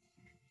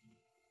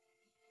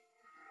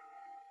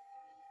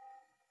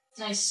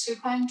 Nice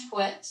supine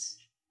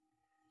twist.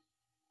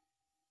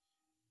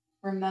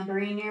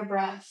 Remembering your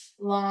breath.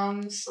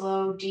 Long,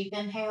 slow, deep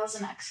inhales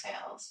and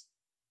exhales.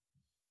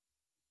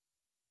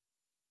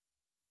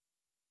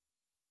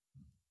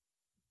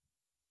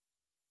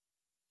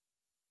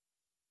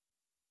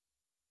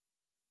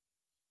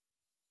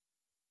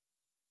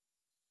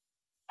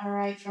 All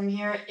right, from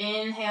here,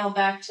 inhale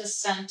back to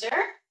center.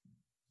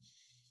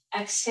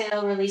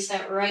 Exhale, release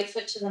that right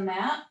foot to the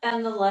mat.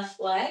 Bend the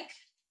left leg.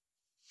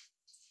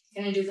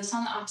 You're going to do this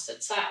on the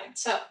opposite side.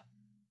 So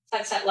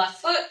flex that left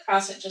foot,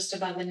 cross it just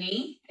above the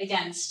knee.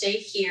 Again, stay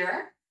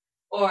here,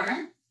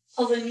 or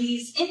pull the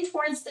knees in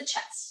towards the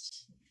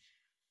chest.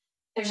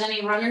 If there's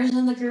any runners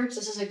in the group,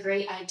 this is a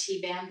great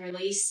IT band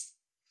release.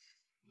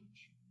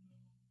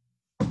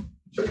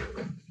 All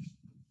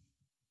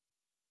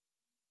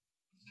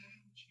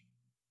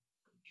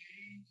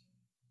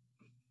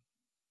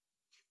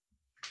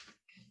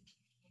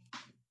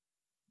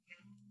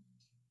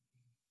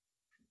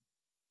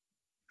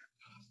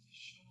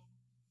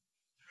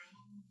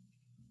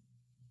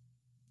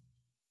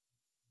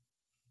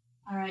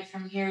right,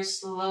 from here,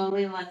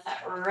 slowly let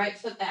that right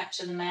foot back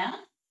to the mat.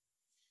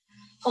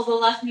 Pull the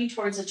left knee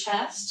towards the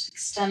chest.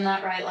 Extend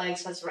that right leg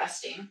so it's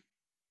resting.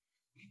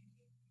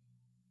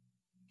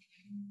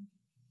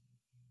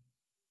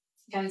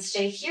 Again,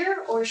 stay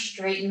here or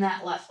straighten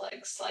that left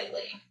leg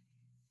slightly.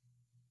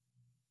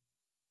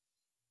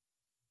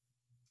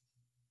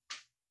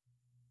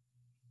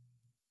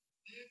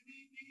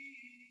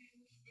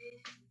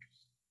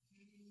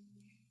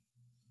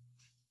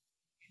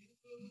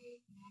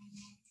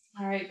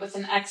 All right, with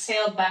an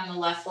exhale, bend the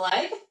left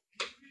leg.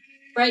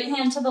 Right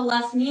hand to the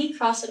left knee,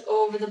 cross it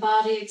over the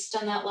body,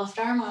 extend that left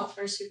arm out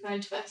for a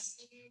supine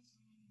twist.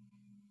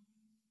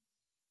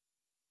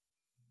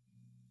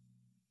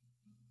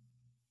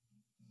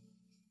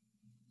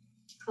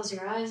 Close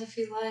your eyes if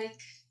you like.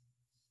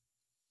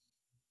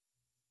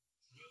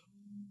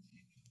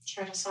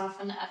 Try to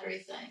soften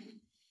everything.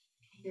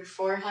 Your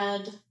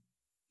forehead,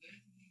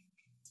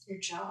 your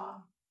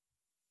jaw,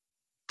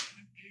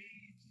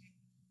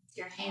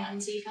 your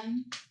hands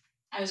even.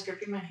 I was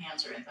gripping my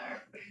hands right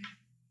there.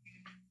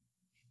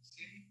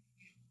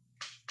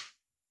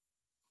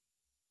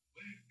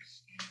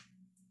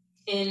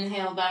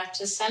 Inhale back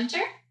to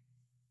center.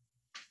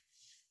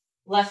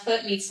 Left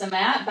foot meets the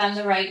mat, bend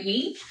the right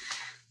knee.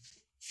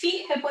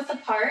 Feet hip width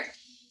apart.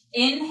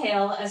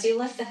 Inhale as you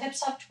lift the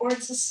hips up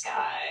towards the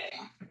sky.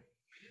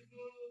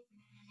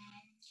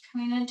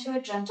 Coming into a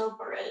gentle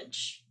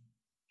bridge.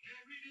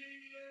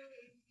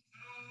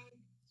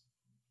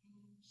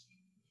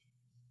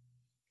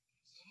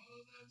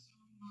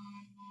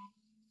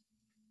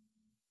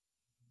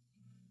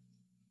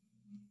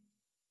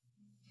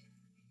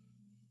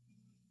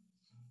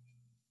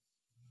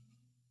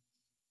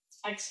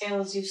 Exhale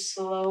as you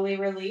slowly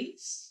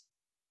release.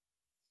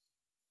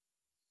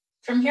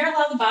 From here,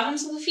 allow the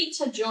bottoms of the feet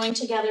to join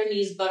together,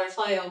 knees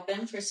butterfly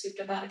open for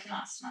Supta Baddha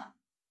Konasana.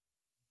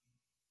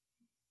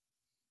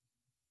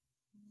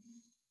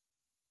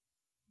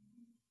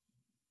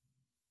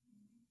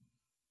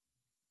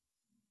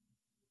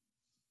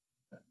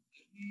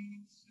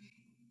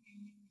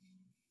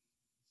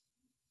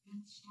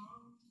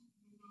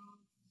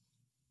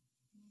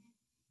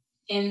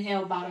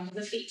 Inhale, bottom of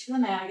the feet to the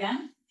mat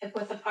again, hip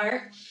width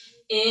apart.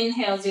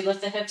 Inhale as you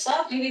lift the hips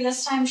up. Maybe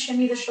this time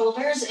shimmy the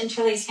shoulders,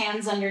 interlace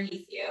hands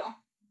underneath you.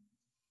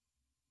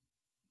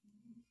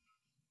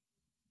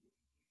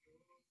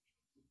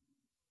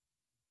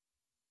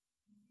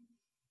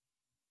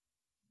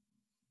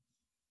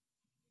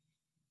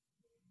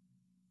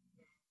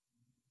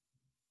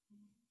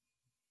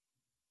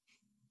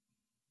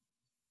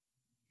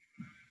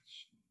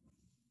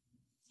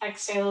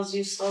 Exhale as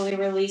you slowly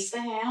release the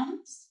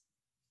hands.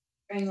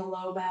 Bring the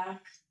low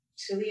back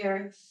to the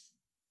earth.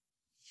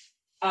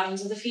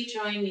 Bottoms of the feet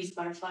join, knees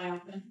butterfly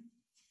open.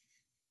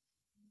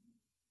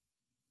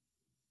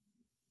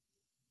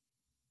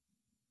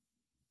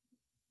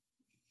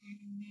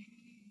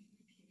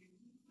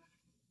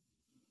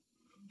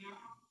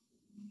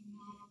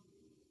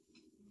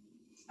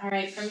 All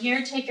right, from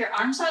here, take your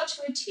arms out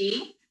to a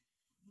T.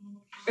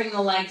 Bring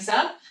the legs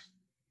up.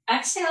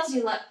 Exhale as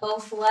you let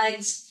both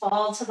legs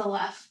fall to the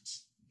left,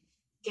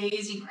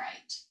 gazing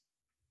right.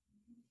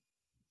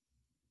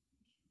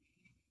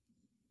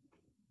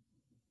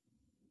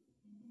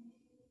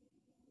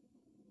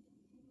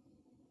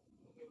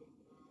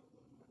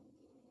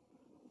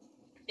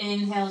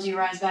 Inhale as you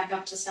rise back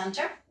up to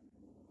center.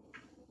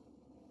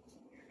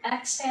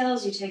 Exhale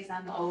as you take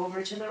them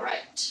over to the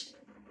right.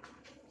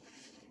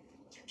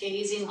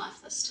 Gazing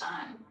left this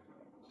time.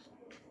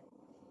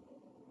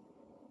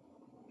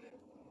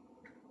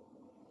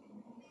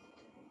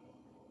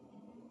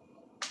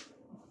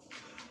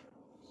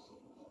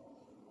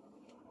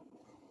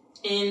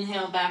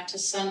 Inhale back to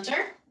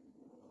center.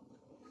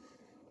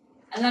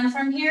 And then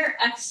from here,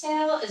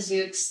 exhale as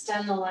you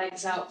extend the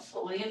legs out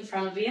fully in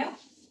front of you.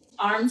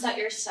 Arms at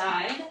your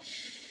side.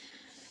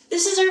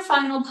 This is our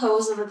final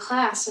pose of the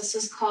class. This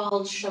is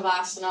called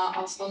Shavasana,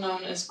 also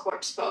known as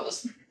corpse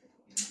pose.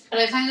 But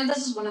I find that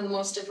this is one of the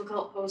most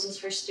difficult poses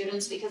for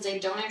students because they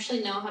don't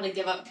actually know how to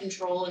give up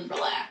control and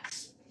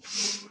relax.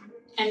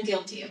 I'm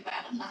guilty of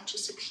that. I'm not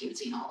just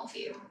accusing all of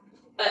you.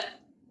 But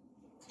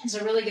it's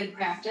a really good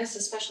practice,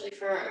 especially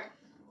for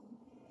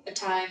a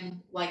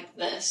time like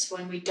this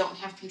when we don't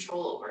have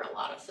control over a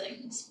lot of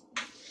things.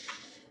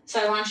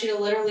 So I want you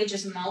to literally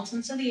just melt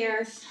into the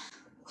earth,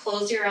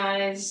 close your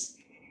eyes,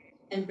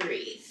 and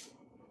breathe.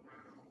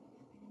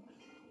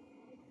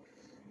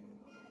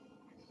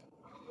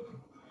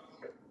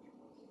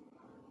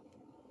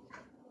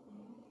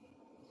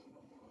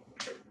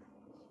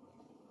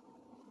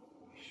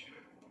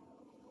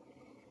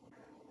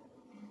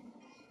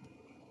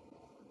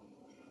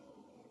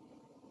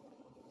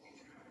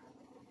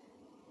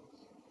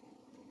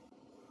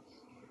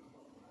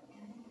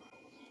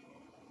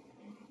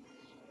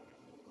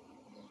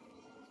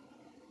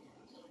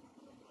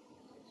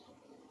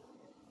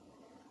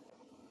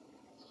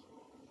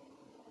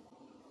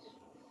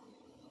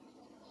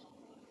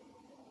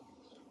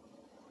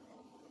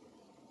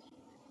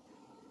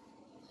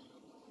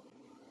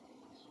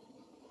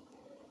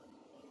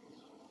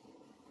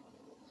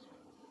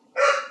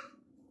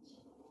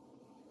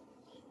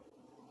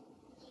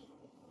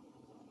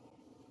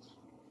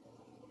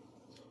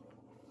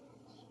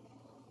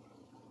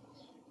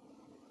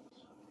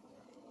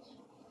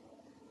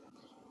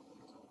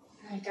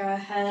 And go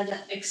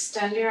ahead,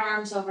 extend your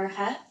arms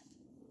overhead.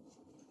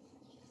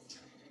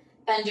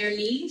 Bend your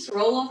knees,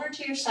 roll over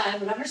to your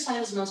side, whatever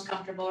side is most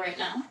comfortable right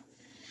now.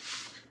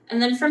 And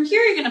then from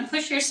here, you're going to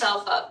push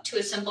yourself up to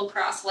a simple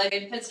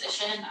cross-legged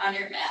position on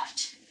your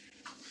mat.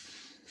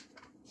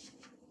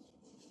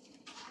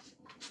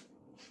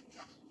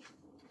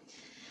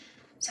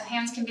 So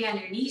hands can be on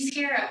your knees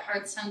here, at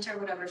heart center,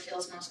 whatever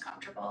feels most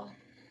comfortable.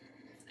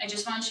 I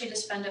just want you to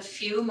spend a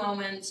few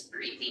moments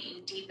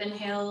breathing, deep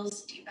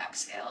inhales, deep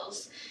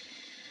exhales.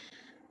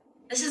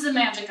 This is the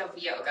magic of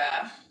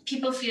yoga.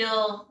 People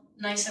feel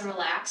nice and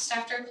relaxed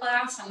after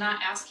class. I'm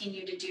not asking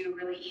you to do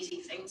really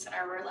easy things that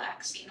are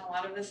relaxing. A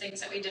lot of the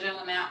things that we did on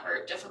the mat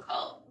were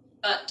difficult,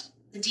 but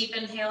the deep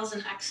inhales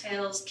and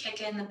exhales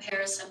kick in the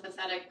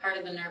parasympathetic part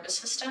of the nervous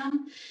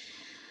system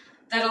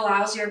that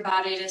allows your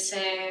body to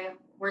say,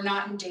 we're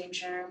not in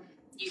danger.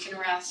 You can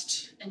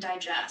rest and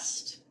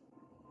digest.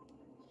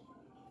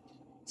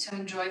 So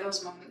enjoy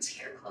those moments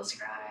here. Close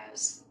your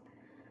eyes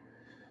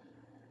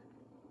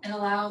and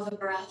allow the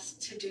breath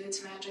to do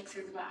its magic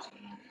through the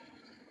body.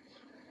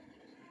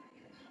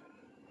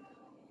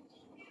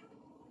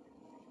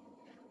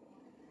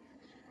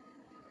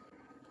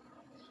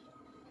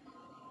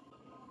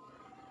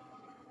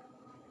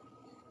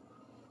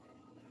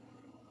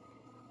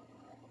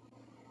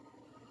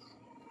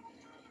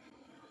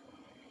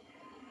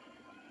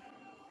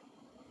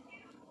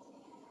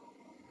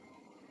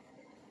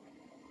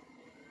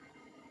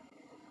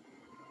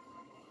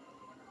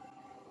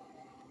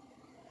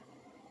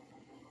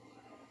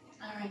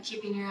 All right,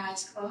 keeping your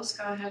eyes closed,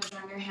 go ahead,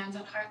 join your hands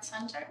at heart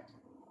center.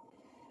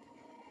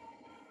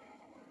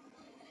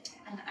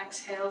 And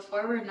exhale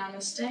forward,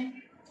 namaste.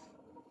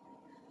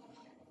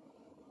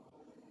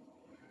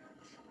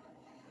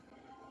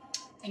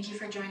 Thank you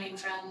for joining,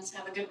 friends.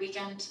 Have a good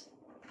weekend.